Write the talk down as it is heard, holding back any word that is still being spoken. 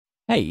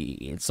Hey,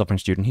 it's Software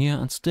Student here,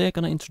 and today I'm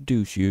going to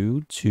introduce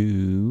you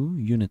to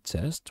unit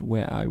test,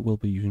 where I will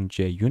be using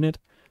JUnit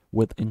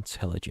with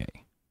IntelliJ.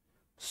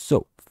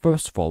 So,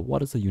 first of all,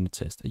 what is a unit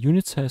test? A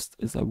unit test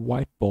is a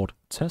whiteboard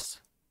test,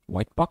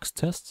 white box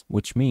test,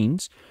 which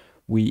means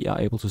we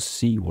are able to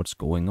see what's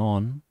going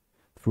on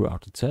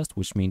throughout the test,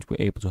 which means we're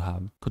able to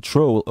have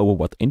control over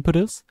what the input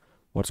is,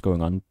 what's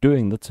going on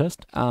during the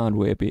test, and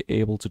we'll be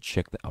able to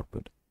check the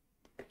output.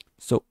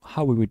 So,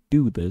 how we would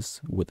do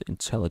this with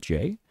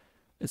IntelliJ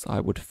is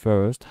I would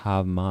first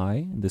have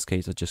in this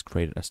case I just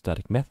created a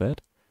static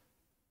method,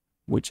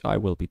 which I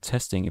will be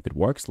testing if it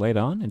works later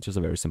on. It's just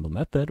a very simple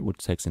method which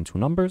takes in two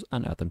numbers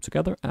and add them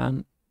together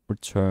and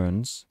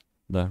returns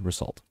the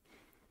result.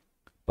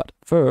 But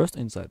first,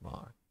 inside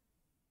my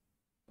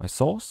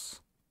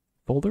source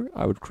folder,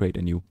 I would create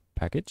a new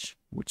package,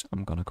 which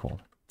I'm gonna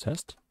call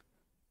test.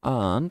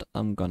 And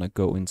I'm gonna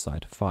go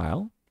inside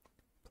file,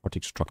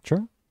 project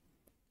structure,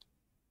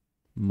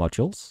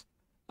 modules,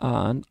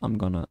 and I'm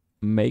gonna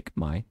make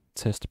my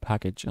test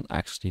package an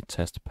actually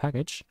test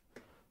package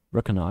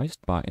recognized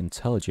by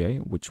IntelliJ,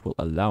 which will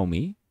allow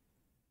me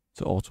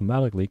to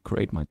automatically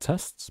create my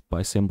tests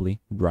by simply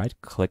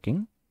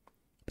right-clicking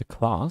the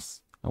class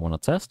I want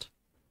to test,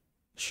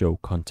 show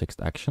context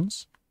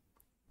actions,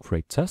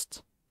 create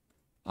test.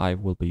 I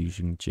will be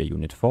using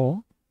JUnit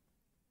 4.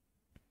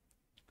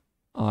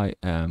 I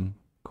am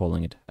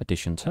calling it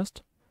addition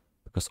test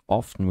because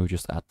often we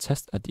just add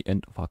test at the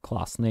end of our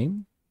class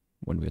name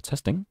when we're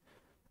testing.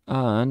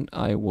 And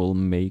I will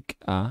make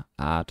a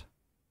add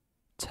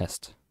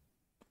test.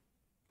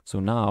 So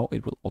now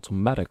it will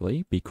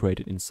automatically be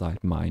created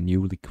inside my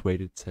newly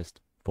created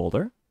test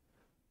folder.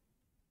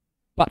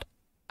 But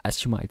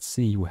as you might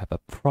see, we have a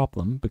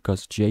problem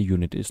because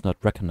JUnit is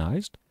not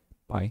recognized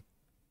by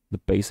the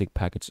basic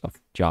package of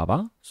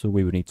Java. So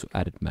we will need to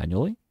add it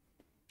manually.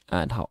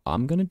 And how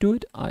I'm going to do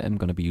it, I am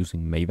going to be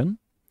using Maven,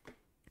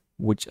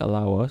 which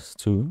allow us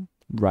to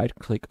right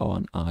click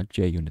on our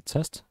JUnit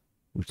test,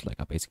 which is like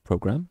a basic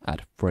program,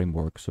 add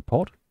framework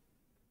support.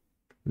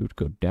 We would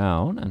go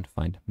down and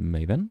find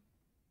Maven,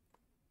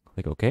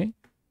 click OK.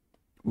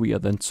 We are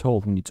then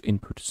told we need to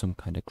input some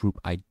kind of group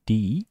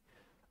ID,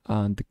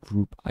 and the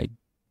group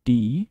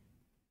ID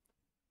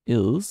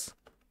is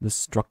the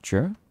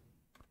structure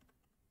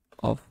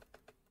of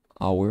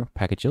our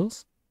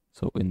packages.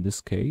 So in this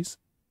case,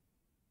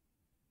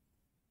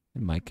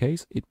 in my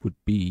case, it would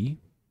be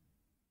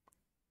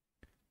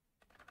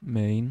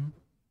main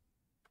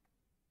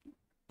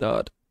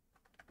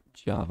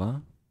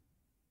 .java.com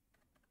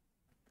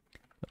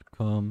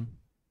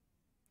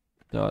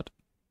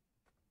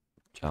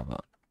 .java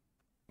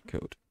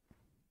code,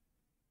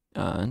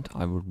 and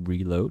I will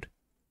reload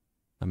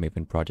my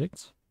Maven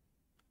projects,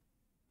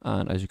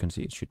 and as you can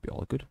see, it should be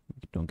all good.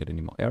 We don't get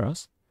any more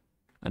errors.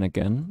 And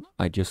again,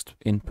 I just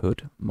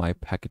input my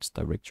package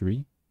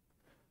directory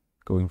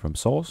going from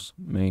source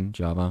main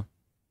Java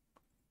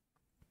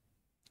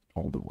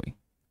all the way.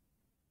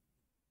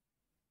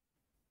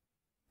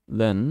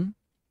 Then,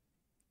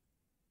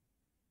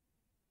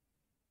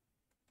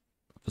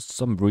 for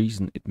some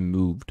reason, it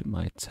moved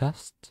my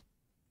test.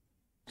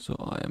 So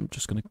I am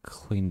just going to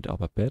clean it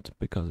up a bit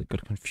because it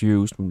got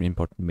confused when we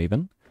imported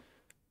Maven.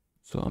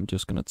 So I'm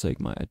just going to take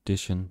my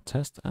addition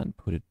test and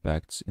put it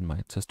back in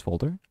my test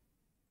folder.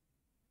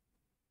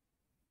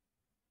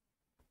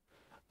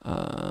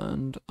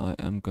 And I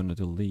am going to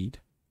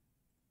delete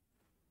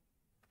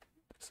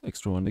this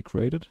extra one they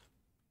created.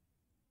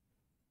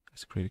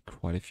 It's created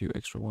quite a few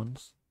extra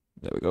ones.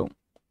 There we go.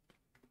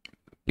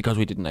 Because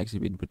we didn't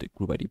actually input the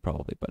group ID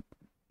probably, but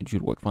it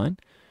should work fine.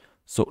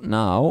 So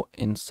now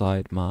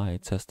inside my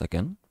test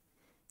again,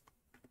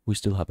 we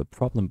still have a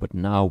problem, but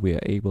now we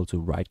are able to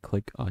right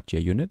click our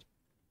JUnit,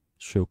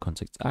 show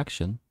context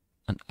action,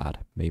 and add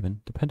Maven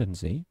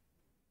dependency.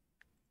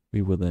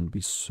 We will then be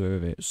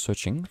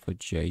searching for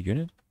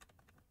JUnit.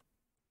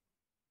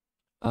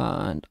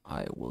 And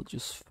I will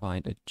just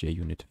find a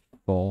JUnit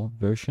 4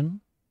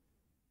 version.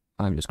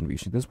 I'm just going to be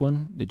using this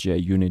one, the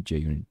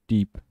JUnit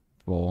deep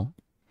 4. I'm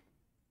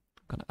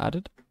going to add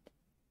it.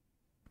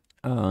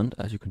 And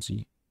as you can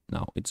see,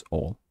 now it's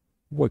all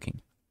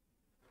working.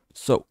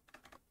 So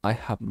I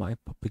have my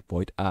public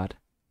void add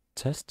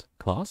test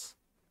class.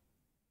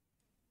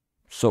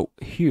 So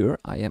here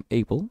I am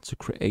able to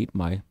create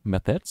my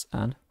methods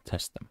and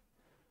test them.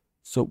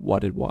 So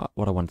what I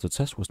wanted to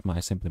test was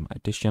simply my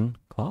addition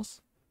class.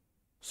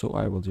 So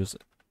I will just,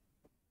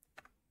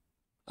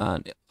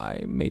 and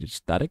I made it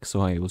static,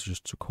 so I was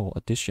just to call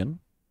addition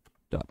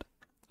dot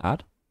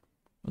add,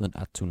 and then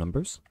add two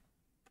numbers.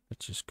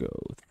 Let's just go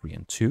 3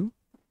 and 2,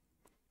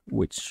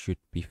 which should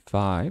be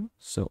 5.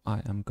 So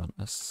I am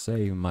gonna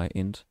save my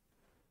int.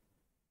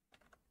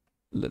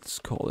 Let's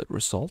call it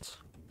result,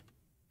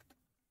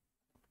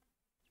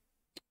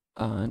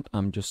 and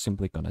I'm just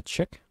simply gonna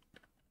check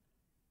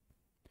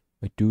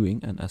by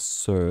doing an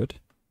assert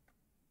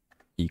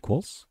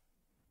equals,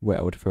 where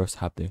I would first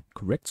have the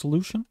correct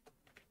solution.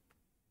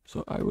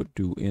 So I would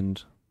do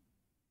int,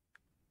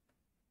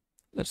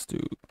 let's do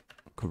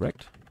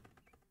correct,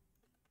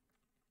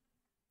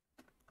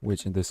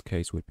 which in this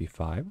case would be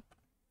 5.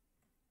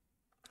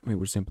 We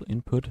would simply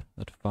input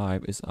that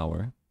 5 is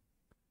our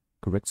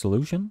correct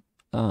solution,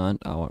 and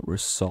our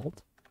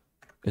result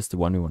is the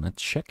one we want to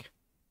check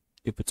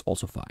if it's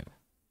also 5.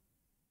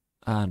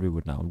 And we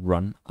would now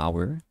run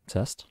our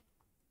test.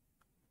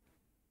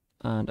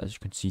 And as you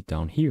can see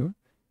down here,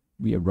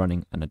 we are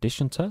running an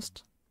addition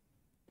test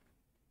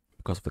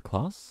because of the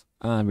class,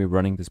 and we're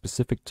running the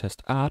specific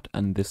test add,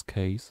 and in this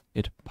case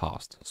it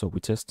passed. So we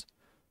tests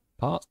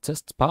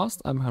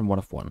passed, I'm 1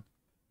 of 1.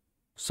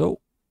 So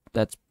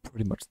that's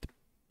pretty much the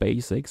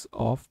basics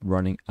of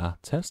running a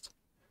test.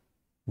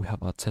 We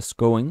have our test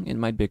going. It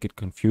might be a bit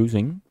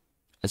confusing.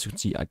 As you can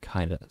see, I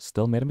kind of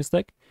still made a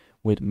mistake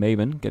with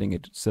Maven getting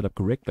it set up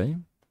correctly,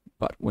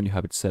 but when you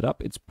have it set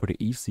up, it's pretty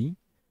easy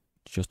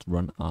to just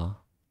run our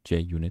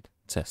JUnit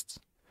tests.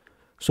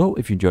 So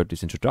if you enjoyed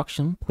this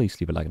introduction, please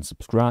leave a like and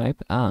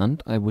subscribe,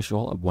 and I wish you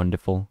all a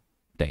wonderful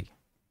day.